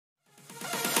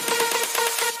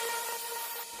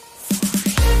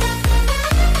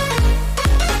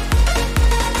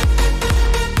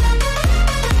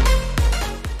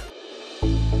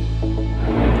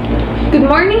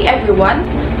everyone!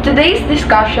 Today's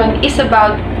discussion is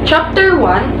about Chapter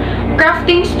 1,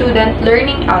 Crafting Student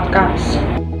Learning Outcomes.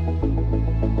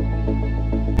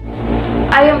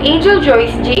 I am Angel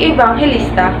Joyce G.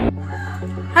 Evangelista.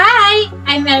 Hi!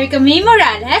 I'm Erica May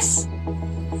Morales.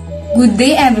 Good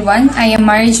day everyone, I am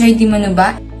Mary Joy Di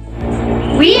Manuba.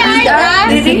 We are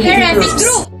the Literacy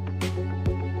Group.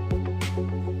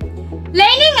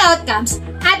 Learning outcomes.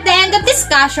 At the end of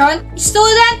discussion,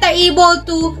 students are able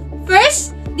to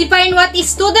first, define what is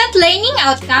student learning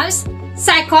outcomes.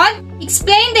 Second,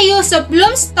 explain the use of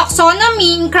Bloom's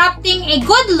taxonomy in crafting a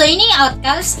good learning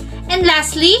outcomes. And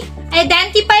lastly,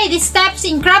 identify the steps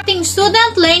in crafting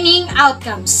student learning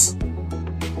outcomes.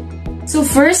 So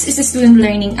first is the student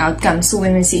learning outcomes. So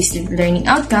when we say student learning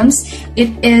outcomes, it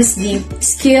is the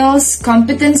skills,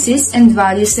 competencies, and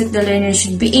values that the learner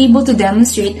should be able to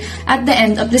demonstrate at the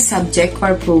end of the subject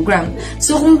or program.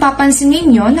 So kung papansin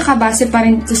ninyo, nakabase pa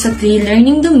rin ito sa 3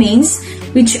 learning domains,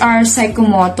 which are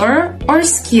psychomotor or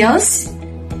skills,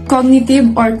 cognitive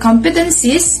or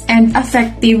competencies, and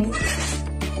affective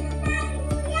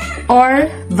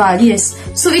or values.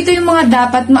 So ito yung mga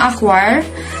dapat ma-acquire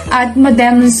at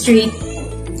ma-demonstrate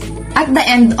at the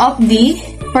end of the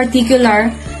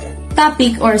particular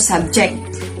topic or subject.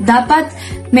 Dapat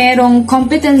merong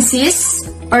competencies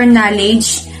or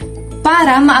knowledge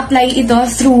para ma-apply ito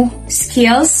through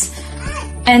skills,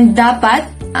 and dapat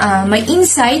may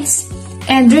insights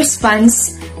and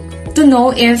response to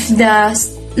know if the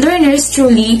learners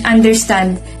truly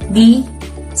understand the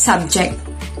subject.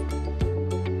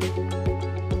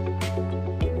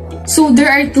 So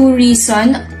there are 2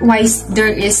 reasons why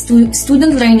there is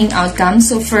student learning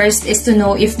outcomes. So first is to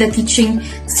know if the teaching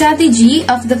strategy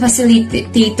of the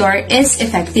facilitator is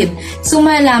effective. So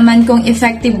malalaman kung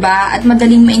effective ba at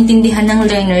madaling maintindihan ng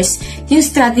learners yung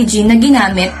strategy na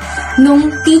ginamit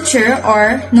nung teacher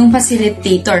or nung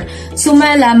facilitator. So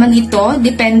malalaman ito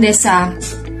depende sa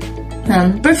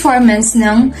performance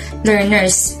ng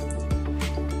learners.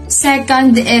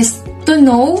 Second is to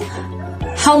know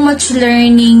how much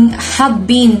learning have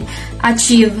been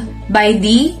achieved by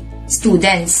the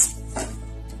students.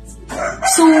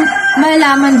 So,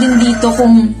 malalaman din dito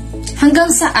kung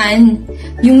hanggang saan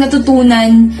yung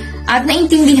natutunan at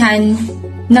naintindihan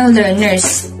ng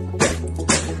learners.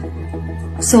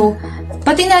 So,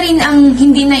 pati na rin ang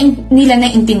hindi nila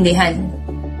naintindihan.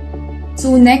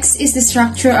 So, next is the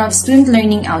structure of student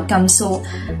learning outcomes. So,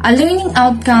 a learning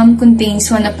outcome contains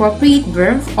one appropriate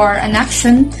verb or an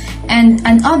action and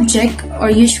an object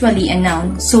or usually a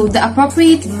noun. So, the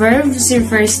appropriate verb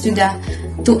refers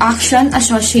to action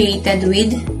associated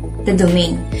with the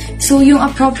domain. So, yung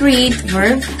appropriate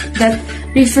verb that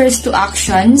refers to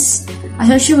actions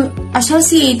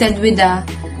associated with the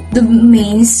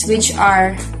domains which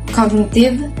are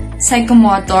cognitive,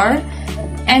 psychomotor,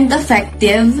 and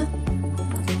affective.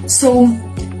 So,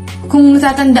 kung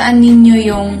natatandaan ninyo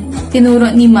yung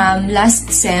tinuro ni Ma'am last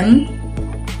SEM,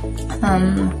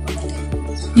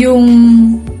 yung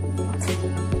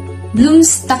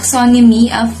Bloom's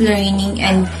taxonomy of learning,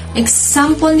 and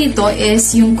example nito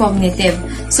is yung cognitive.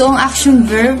 So, ang action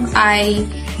verb ay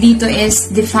dito is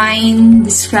define,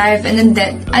 describe, and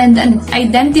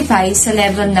identify sa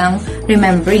level ng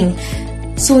remembering.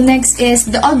 So, next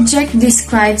is the object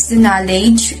describes the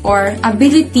knowledge or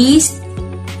abilities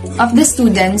of the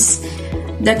students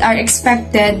that are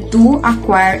expected to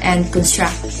acquire and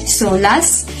construct. So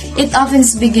last, it often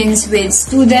begins with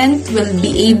student will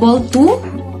be able to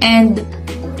and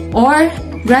or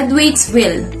graduates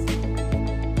will.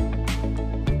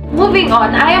 Moving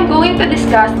on, I am going to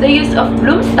discuss the use of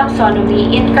Bloom's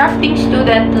taxonomy in crafting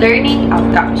student learning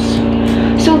outcomes.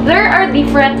 So there are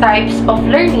different types of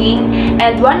learning,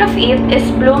 and one of it is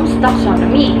Bloom's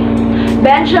taxonomy.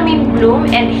 Benjamin Bloom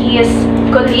and his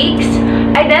colleagues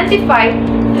identified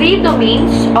 3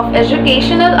 domains of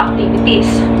educational activities.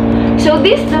 So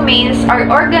these domains are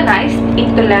organized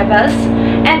into levels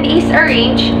and is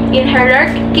arranged in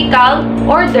hierarchical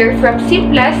order from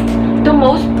simplest to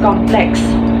most complex.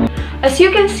 As you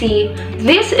can see,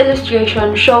 this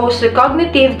illustration shows the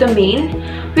cognitive domain,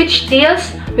 which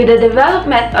deals with the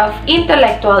development of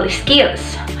intellectual skills.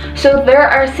 So there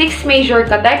are 6 major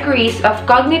categories of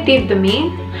cognitive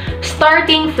domain,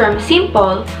 starting from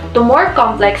simple to more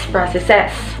complex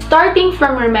processes. Starting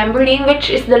from remembering,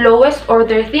 which is the lowest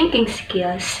order thinking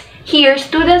skills. Here,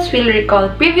 students will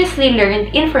recall previously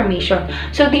learned information.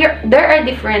 So there are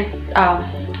different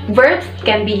verbs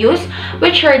can be used,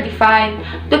 which are define,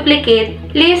 duplicate,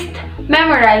 list,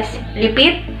 memorize,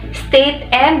 repeat, state,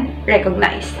 and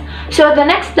recognize. So the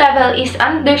next level is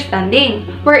understanding,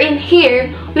 wherein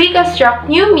here we construct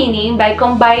new meaning by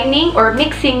combining or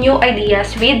mixing new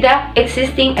ideas with the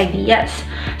existing ideas.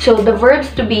 So the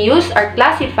verbs to be used are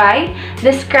classify,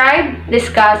 describe,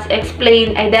 discuss,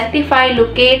 explain, identify,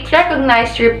 locate,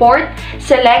 recognize, report,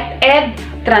 select, and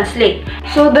translate.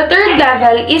 So the third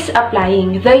level is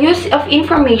applying, the use of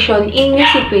information in new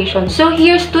situations. So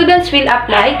here students will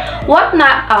apply what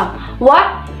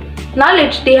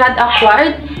knowledge they had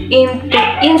acquired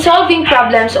in solving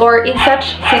problems or in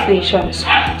such situations.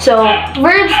 So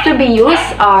verbs to be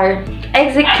used are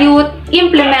execute,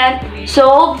 implement,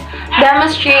 solve,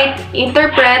 demonstrate,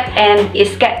 interpret, and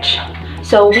sketch.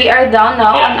 So we are down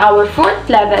now on our fourth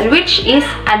level, which is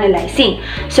analyzing.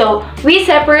 So we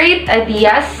separate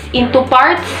ideas into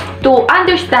parts to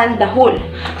understand the whole.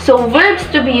 So verbs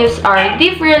to be used are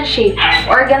differentiate,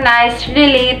 organize,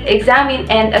 relate, examine,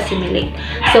 and assimilate.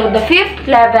 So the fifth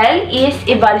level is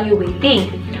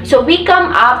evaluating. So we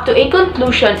come up to a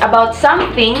conclusion about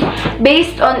something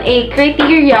based on a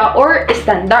criteria or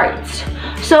standards.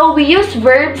 So we use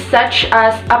verbs such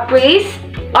as appraise,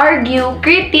 argue,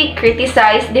 critique,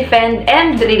 criticize, defend,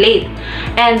 and relate.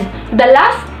 And the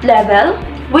last level,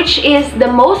 which is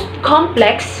the most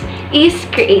complex, is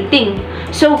creating.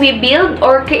 So we build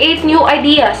or create new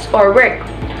ideas or work.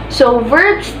 So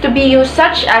verbs to be used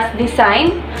such as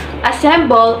design,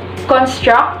 assemble,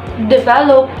 construct,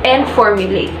 develop, and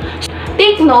formulate.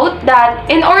 Take note that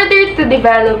in order to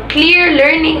develop clear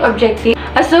learning objectives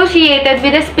associated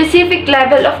with a specific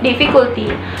level of difficulty,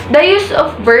 the use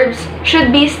of verbs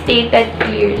should be stated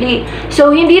clearly.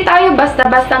 So, hindi tayo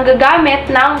basta-bastang gagamit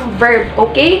ng verb,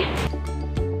 okay?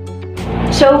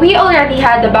 So, we already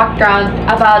had the background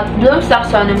about Bloom's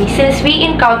taxonomy since we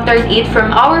encountered it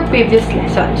from our previous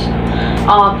lessons.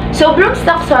 So, Bloom's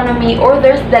taxonomy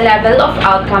orders the level of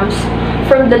outcomes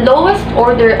from the lowest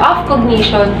order of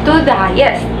cognition to the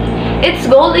highest. Its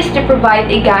goal is to provide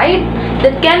a guide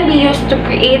that can be used to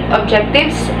create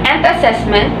objectives and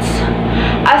assessments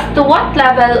as to what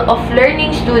level of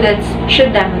learning students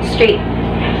should demonstrate.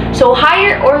 So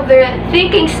higher order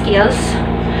thinking skills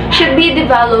should be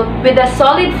developed with a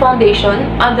solid foundation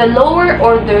on the lower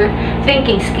order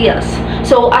thinking skills.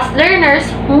 So as learners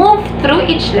move through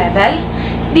each level,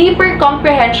 deeper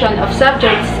comprehension of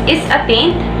subjects is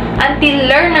attained until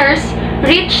learners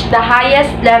reach the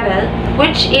highest level,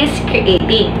 which is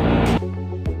creating.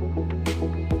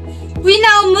 We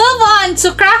now move on to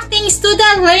crafting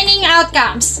student learning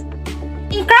outcomes.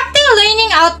 In crafting learning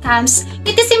outcomes,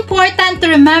 it is important to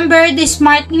remember the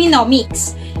SMART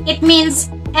mnemonics. It means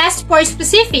S for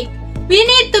specific. We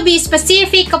need to be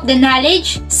specific of the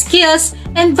knowledge, skills,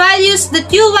 and values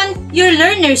that you want your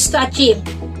learners to achieve.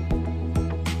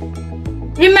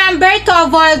 Remember to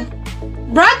avoid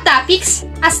broad topics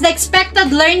as the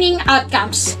expected learning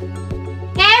outcomes.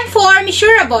 M for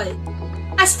measurable.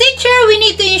 As teacher, we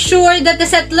need to ensure that the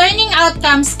set learning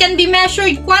outcomes can be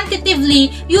measured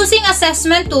quantitatively using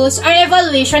assessment tools or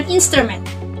evaluation instrument.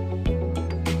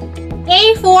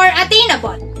 A for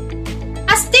attainable.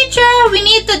 As teacher, we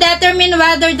need to determine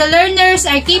whether the learners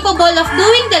are capable of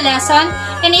doing the lesson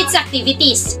and its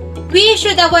activities. We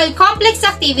should avoid complex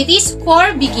activities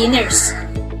for beginners.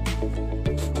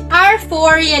 R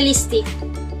for realistic.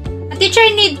 A teacher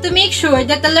needs to make sure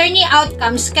that the learning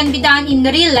outcomes can be done in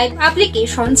real-life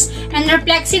applications and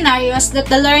reflect scenarios that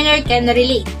the learner can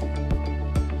relate.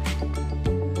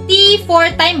 T for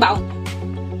time-bound.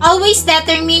 Always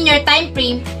determine your time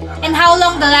frame and how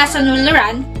long the lesson will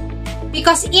run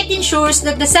because it ensures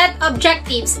that the set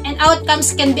objectives and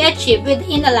outcomes can be achieved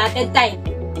within allotted time.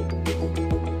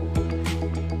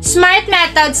 SMART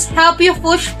methods help you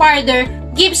push further,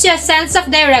 gives you a sense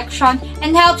of direction,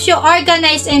 and helps you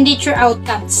organize and reach your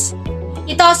outcomes.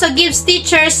 It also gives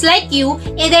teachers like you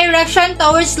a direction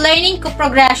towards learning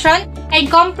progression and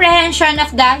comprehension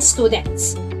of the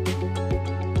students.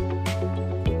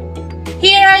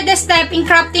 Here are the steps in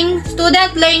crafting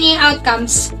student learning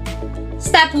outcomes.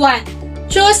 Step 1.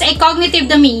 Choose a cognitive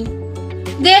domain.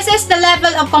 This is the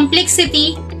level of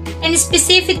complexity and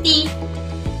specificity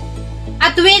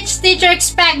at which teacher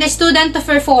expects the student to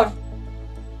perform.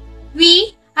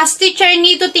 We, as teacher,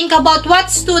 need to think about what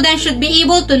students should be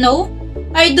able to know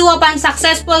or do upon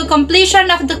successful completion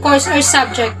of the course or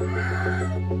subject.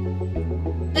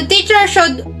 The teacher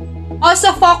should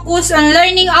also focus on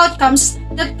learning outcomes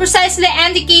that precisely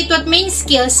indicate what main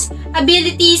skills,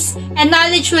 abilities, and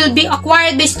knowledge will be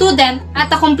acquired by student at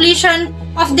the completion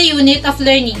of the unit of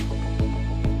learning.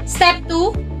 Step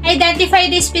 2. Identify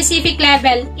the specific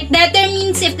level. It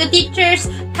determines if the teachers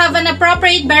have an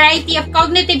appropriate variety of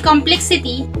cognitive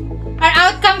complexity or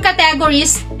outcome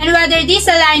categories and whether these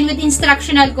align with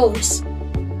instructional goals.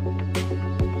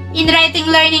 In writing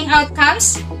learning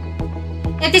outcomes,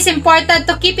 it is important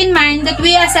to keep in mind that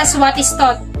we assess what is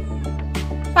taught.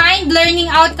 Find learning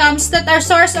outcomes that are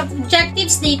source of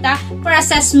objective data for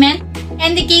assessment,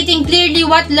 indicating clearly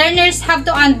what learners have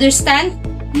to understand,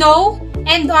 know,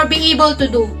 and or be able to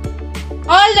do.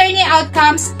 All learning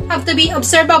outcomes have to be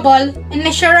observable and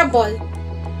measurable,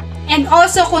 and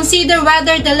also consider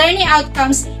whether the learning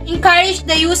outcomes encourage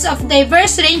the use of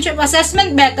diverse range of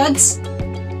assessment methods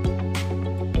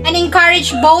and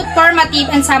encourage both formative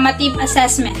and summative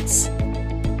assessments.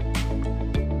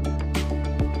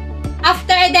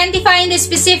 After identifying the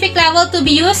specific level to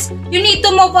be used, you need to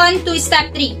move on to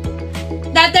step 3.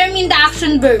 Determine the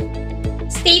action verb.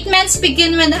 Statements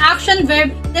begin with an action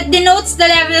verb that denotes the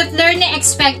level of learning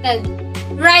expected.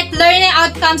 Write learning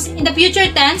outcomes in the future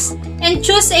tense and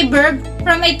choose a verb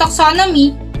from a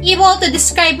taxonomy able to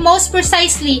describe most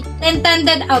precisely the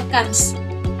intended outcomes.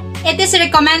 It is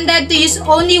recommended to use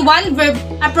only one verb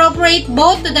appropriate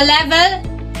both to the level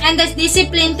and the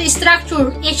discipline to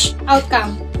structure each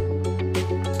outcome.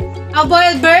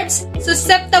 Avoid verbs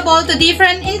susceptible to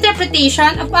different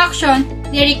interpretation of action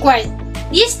they require.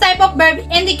 This type of verb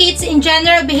indicates in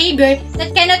general behavior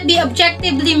that cannot be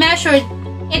objectively measured.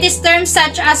 It is terms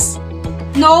such as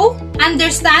know,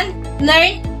 understand,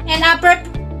 learn, and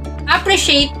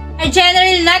appreciate are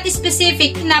generally not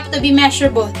specific enough to be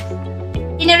measurable.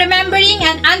 In remembering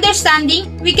and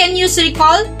understanding, we can use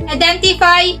recall,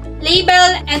 identify, label,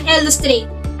 and illustrate.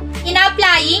 In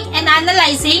applying and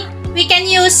analyzing, we can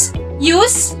use,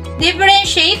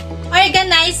 differentiate,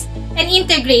 organize, and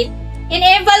integrate. In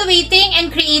evaluating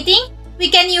and creating,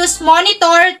 we can use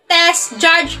monitor, test,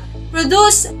 judge,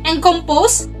 produce, and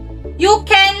compose. You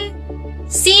can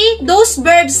see those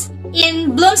verbs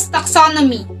in Bloom's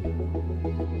taxonomy.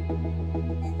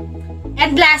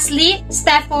 And lastly,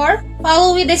 step 4,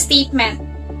 follow with the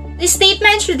statement. The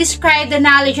statement should describe the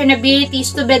knowledge and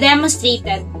abilities to be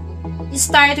demonstrated.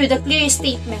 Start with a clear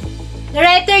statement. The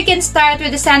writer can start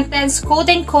with the sentence,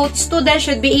 quote-unquote, students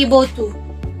should be able to.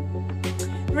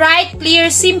 Write clear,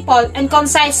 simple, and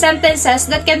concise sentences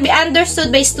that can be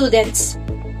understood by students,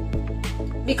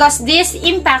 because this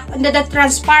impact on the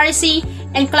transparency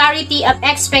and clarity of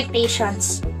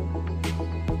expectations.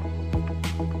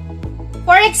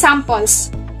 For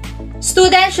examples,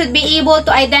 students should be able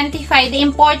to identify the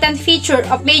important feature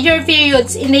of major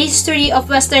periods in the history of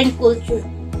Western culture.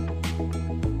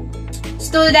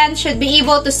 Students should be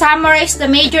able to summarize the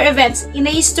major events in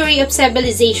the history of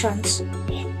civilizations.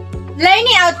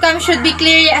 Learning outcomes should be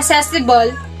clearly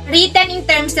accessible, written in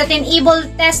terms that enable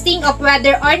testing of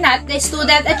whether or not the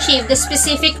student achieved the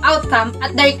specific outcome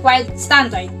at the required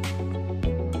standard.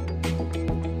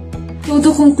 So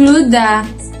to conclude the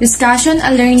discussion,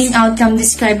 a learning outcome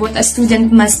describes what a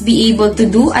student must be able to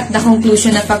do at the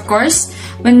conclusion of a course.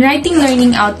 When writing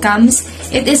learning outcomes,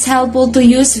 it is helpful to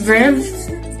use verbs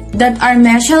that are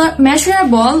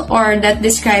measurable or that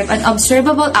describe an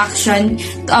observable action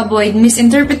to avoid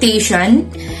misinterpretation.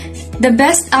 The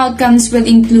best outcomes will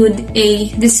include a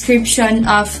description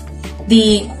of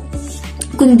the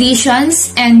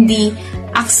conditions and the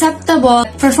acceptable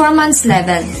performance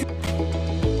level.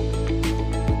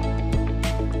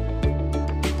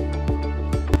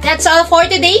 That's all for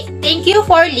today. Thank you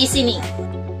for listening.